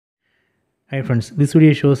Hi friends, this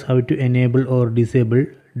video shows how to enable or disable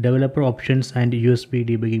developer options and USB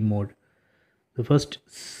debugging mode. So first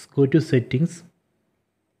go to settings,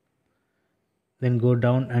 then go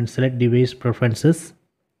down and select device preferences,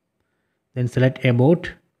 then select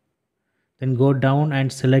about, then go down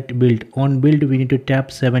and select build. On build we need to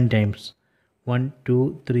tap 7 times. 1,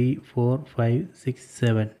 2, 3, 4, 5, 6,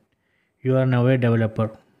 7. You are now a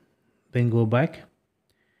developer. Then go back.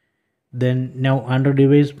 Then now under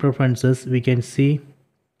device preferences we can see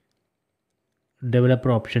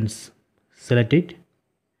developer options. Select it.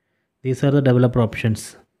 These are the developer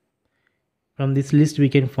options. From this list we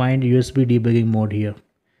can find USB debugging mode here.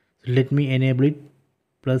 So let me enable it.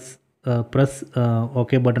 Press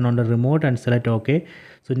OK button on the remote and select OK.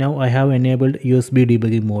 So now I have enabled USB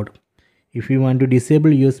debugging mode. If you want to disable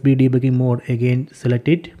USB debugging mode, again select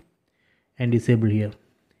it and disable here.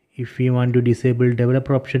 If we want to disable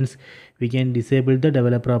developer options, we can disable the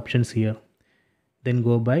developer options here. Then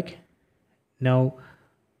go back. Now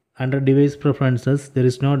under device preferences there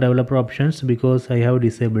is no developer options because I have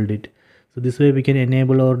disabled it. So this way we can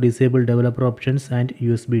enable or disable developer options and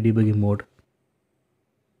USB debugging mode.